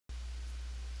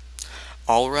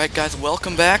Alright guys,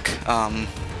 welcome back. In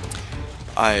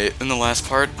the last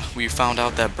part, we found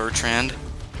out that Bertrand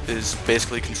is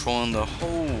basically controlling the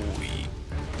holy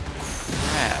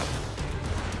crap.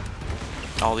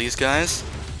 All these guys.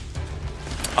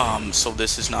 So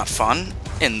this is not fun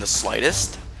in the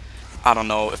slightest. I don't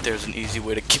know if there's an easy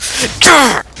way to kill.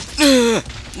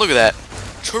 Look at that.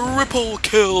 Triple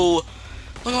kill!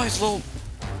 Look at all these little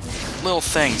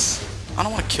things. I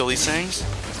don't want to kill these things.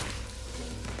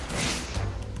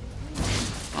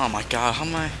 Oh my god, how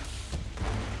am I...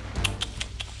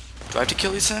 Do I have to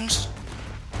kill these things?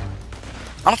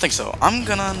 I don't think so. I'm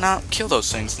gonna not kill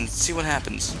those things and see what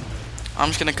happens. I'm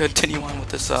just gonna continue on with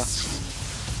this,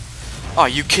 Oh,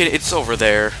 you kidding? It's over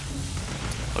there.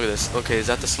 Look at this. Okay, is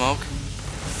that the smoke?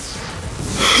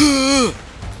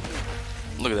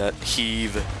 Look at that.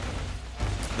 Heave.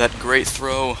 That great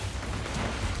throw.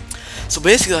 So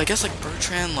basically, I guess, like,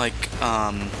 Bertrand, like,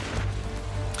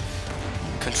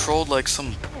 controlled, like,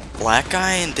 some black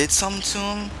guy and did something to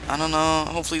him. I don't know.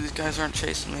 Hopefully these guys aren't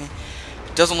chasing me.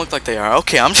 It doesn't look like they are.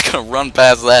 Okay, I'm just gonna run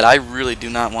past that. I really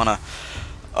do not want to,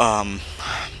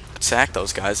 attack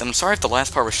those guys. And I'm sorry if the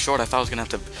last part was short. I thought I was gonna have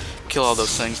to kill all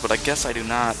those things, but I guess I do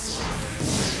not.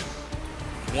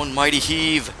 One mighty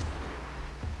heave.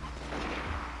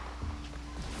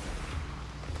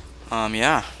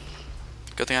 Yeah.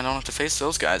 Good thing I don't have to face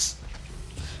those guys.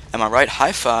 Am I right?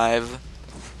 High five.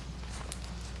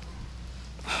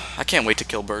 I can't wait to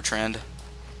kill Bertrand.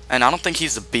 And I don't think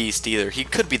he's the beast either. He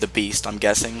could be the beast, I'm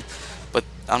guessing. But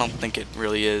I don't think it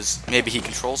really is. Maybe he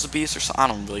controls the beast or something. I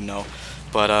don't really know.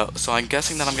 But, so I'm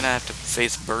guessing that I'm going to have to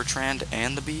face Bertrand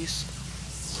and the beast.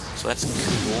 So that's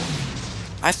cool.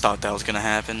 I thought that was going to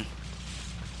happen.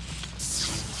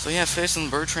 So yeah, facing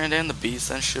Bertrand and the beast,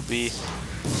 that should be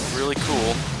really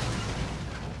cool.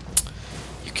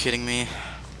 You kidding me?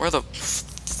 Where the...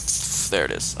 There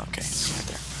it is. Okay, it's right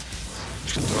there.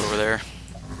 Just gonna throw it over there.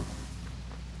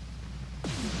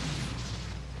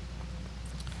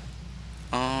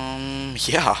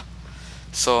 Yeah.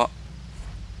 So,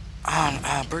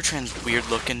 Bertrand's weird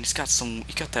looking. He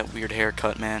got that weird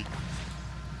haircut, man.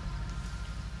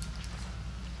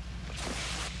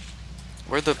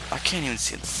 I can't even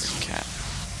see the freaking cat.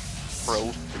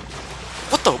 Bro.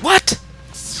 What the, what?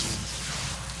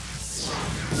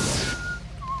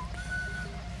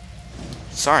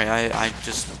 Sorry, I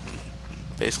just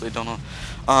basically don't know.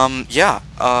 Yeah,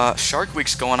 Shark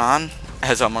Week's going on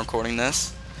as I'm recording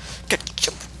this.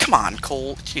 Come on,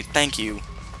 Cole. Gee, thank you.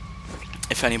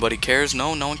 If anybody cares, no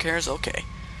one cares? Okay.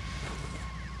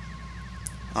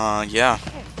 Yeah.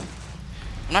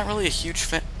 I'm not really a huge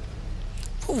fan.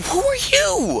 Who are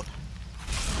you?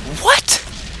 What?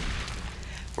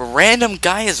 Random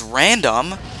guy is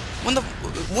random? When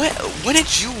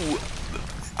did you,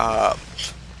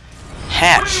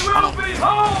 hatch? I don't...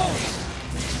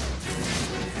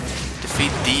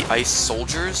 Defeat the ice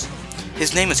soldiers?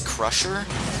 His name is Crusher?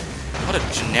 What a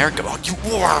generic... Oh, you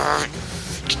are...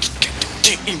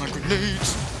 Eat my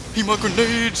grenades! Eat my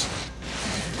grenades!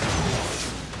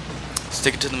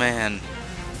 Stick it to the man.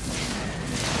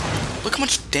 Look how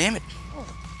much damage...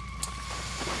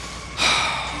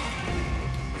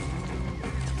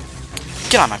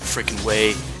 Get out of my freaking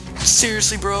way.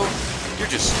 Seriously, bro? You're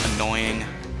just annoying.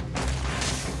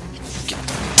 Get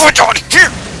the fuck out of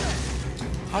here!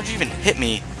 How'd you even hit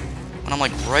me when I'm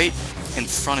like right in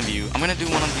front of you? I'm gonna do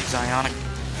one of these ionic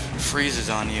freezes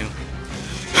on you.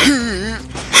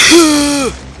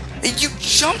 You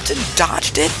jumped and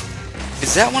dodged it?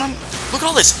 Is that what I'm... Look at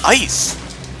all this ice!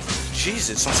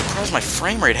 Jesus, I'm surprised my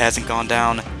frame rate hasn't gone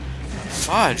down.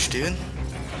 Fudge, dude.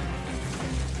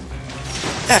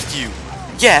 F you!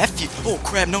 Yeah, F you! Oh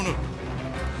crap, no.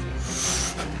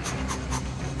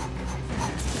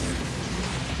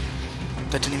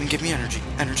 That didn't even give me energy.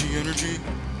 Energy.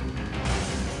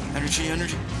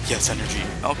 Yes, energy.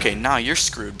 Okay, now you're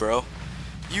screwed, bro.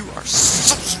 You are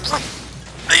so screwed.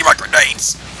 Need my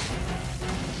grenades!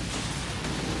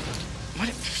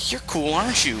 What? You're cool,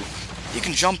 aren't you? You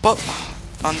can jump up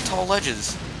on tall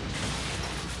ledges.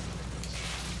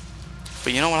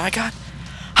 But you know what I got?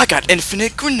 I got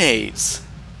infinite grenades!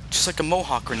 Just like a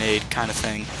Mohawk grenade kind of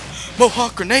thing.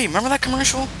 Mohawk grenade! Remember that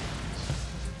commercial?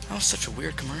 That was such a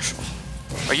weird commercial.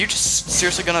 Are you just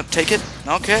seriously gonna take it?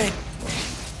 Okay.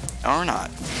 Or not.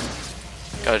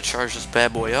 Gotta charge this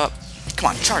bad boy up.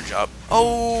 Come on, charge up.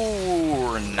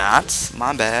 Oh, or not.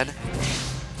 My bad.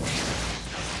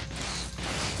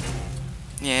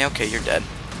 Yeah, okay, you're dead.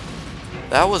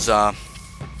 That was,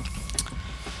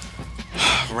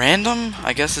 random?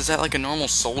 I guess, is that like a normal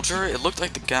soldier? It looked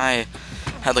like the guy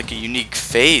had like a unique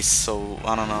face, so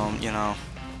I don't know, you know.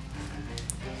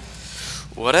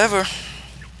 Whatever.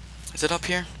 Is it up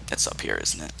here? It's up here,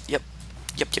 isn't it? Yep.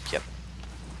 Yep.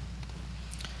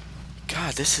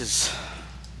 God, this is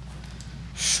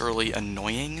surely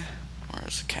annoying.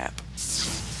 Where's the cap?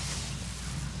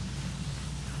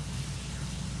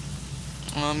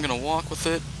 I'm gonna walk with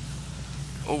it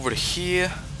over to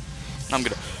here, and I'm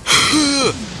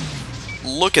gonna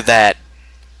look at that.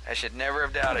 I should never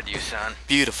have doubted you, son.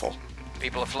 Beautiful.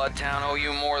 People of Floodtown owe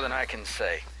you more than I can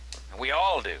say. And we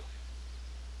all do.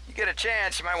 You get a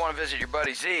chance, you might want to visit your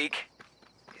buddy Zeke.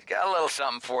 He's got a little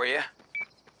something for you.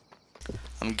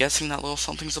 I'm guessing that little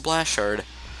something's a blast shard.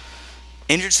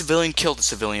 Injured civilian killed a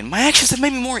civilian. My actions have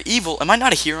made me more evil. Am I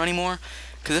not a hero anymore?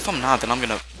 Because if I'm not, then I'm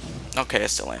gonna... Okay, I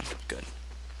still am. Good.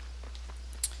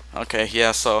 Okay,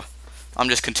 yeah, so I'm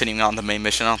just continuing on the main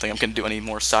mission. I don't think I'm gonna do any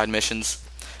more side missions.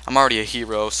 I'm already a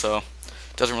hero, so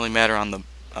it doesn't really matter on the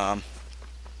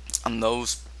on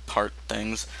those part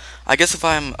things. I guess if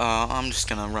I'm just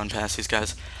gonna run past these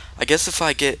guys. I guess if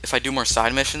I do more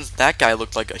side missions, that guy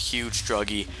looked like a huge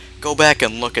druggie. Go back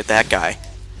and look at that guy,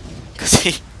 cause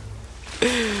he.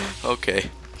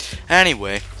 Okay.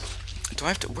 Anyway, do I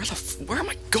have to? Where am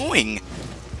I going?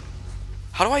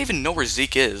 How do I even know where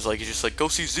Zeke is? Like, you're just like, go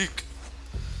see Zeke.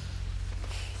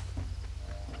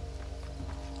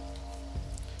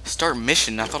 Start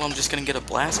mission. I thought I'm just gonna get a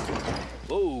blast.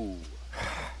 Whoa.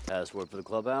 Password for the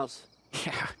clubhouse?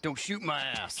 Yeah, don't shoot my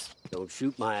ass. Don't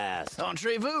shoot my ass.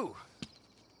 Entrez-vous.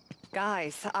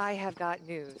 Guys, I have got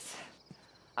news.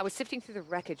 I was sifting through the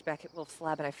wreckage back at Wolf's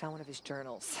lab and I found one of his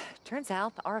journals. Turns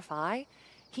out the RFI,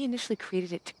 he initially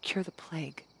created it to cure the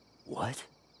plague. What?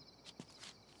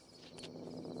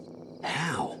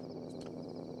 How?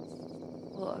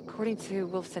 Well, according to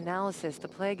Wolf's analysis, the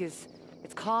plague it's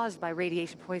caused by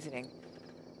radiation poisoning.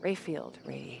 Rayfield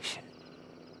radiation.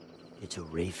 It's a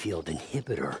Rayfield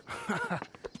inhibitor.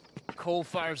 Coal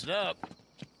fires it up.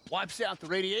 Wipes out the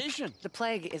radiation. The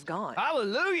plague is gone.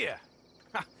 Hallelujah!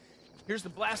 Ha, here's the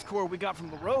blast core we got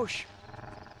from LaRoche.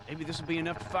 Maybe this will be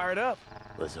enough to fire it up.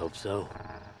 Let's hope so.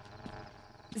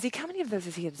 Zeke, how many of those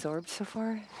has he absorbed so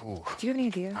far? Ooh, Do you have any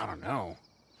idea? I don't know.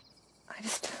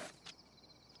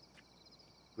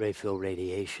 Rayfield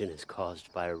radiation is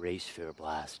caused by a ray sphere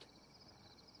blast.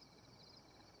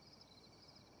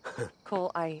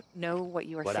 Cole, I know what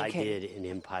you are What thinking. I did in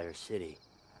Empire City.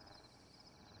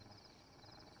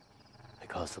 I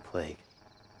caused the plague.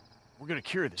 We're gonna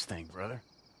cure this thing, brother.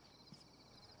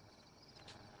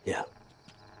 Yeah.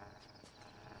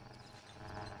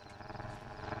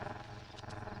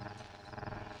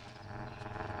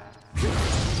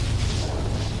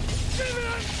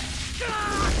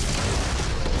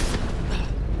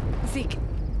 Zeke,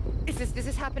 does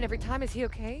this happen every time? Is he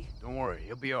okay? Don't worry,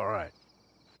 he'll be all right.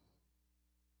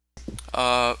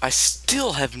 I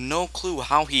still have no clue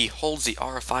how he holds the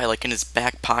RFI like in his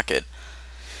back pocket.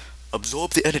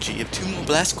 Absorb the energy of 2 more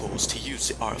blast cores to use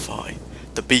the RFI.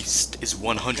 The beast is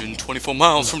 124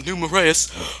 miles from New Moraes.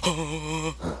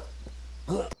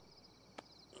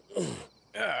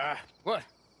 What?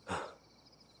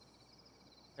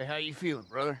 Hey, how you feeling,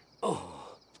 brother?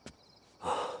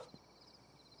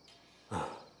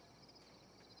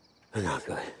 Not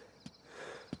good.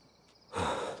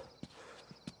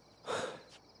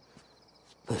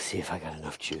 Let's see if I got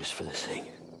enough juice for this thing.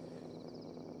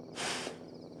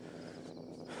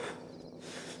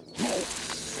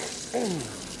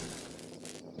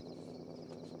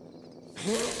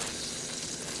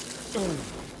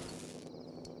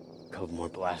 Couple more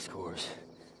blast cores,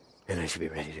 and I should be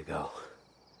ready to go.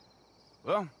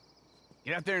 Well,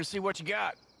 get out there and see what you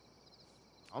got.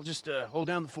 I'll just hold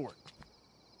down the fort.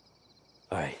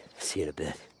 All right, see you in a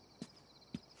bit.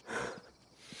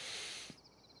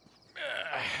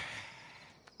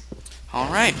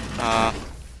 Alright, I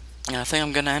think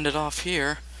I'm gonna end it off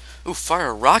here. Ooh, fire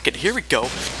a rocket, here we go.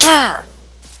 Arr!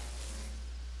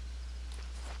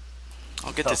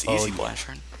 I'll get this easy blast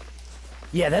shard.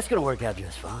 Yeah, that's gonna work out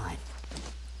just fine.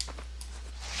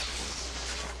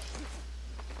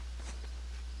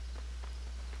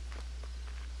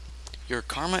 Your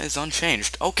karma is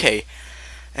unchanged. Okay,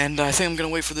 and I think I'm gonna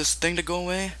wait for this thing to go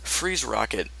away. Freeze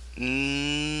rocket.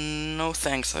 No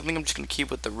thanks, I think I'm just gonna keep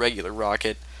with the regular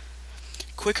rocket.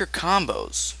 Quicker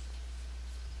combos.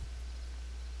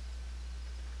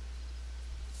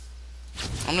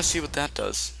 I'm gonna see what that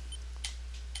does.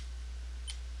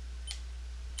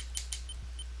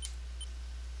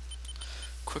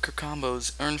 Quicker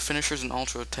combos. Earn finishers and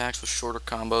ultra attacks with shorter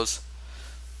combos.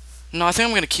 No, I think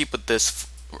I'm gonna keep with this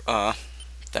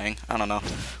thing. I don't know.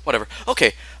 Whatever.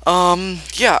 Okay.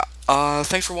 Yeah.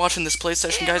 Thanks for watching this play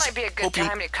session, guys. It might be a good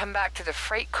time to come back to the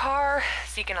freight car.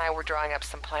 Zeke and I were drawing up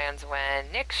some plans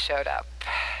when Nick showed up.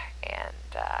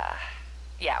 And,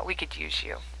 yeah, we could use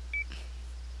you.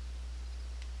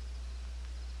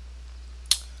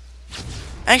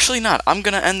 Actually not. I'm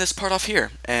gonna end this part off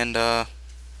here. And,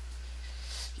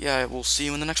 yeah, we'll see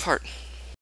you in the next part.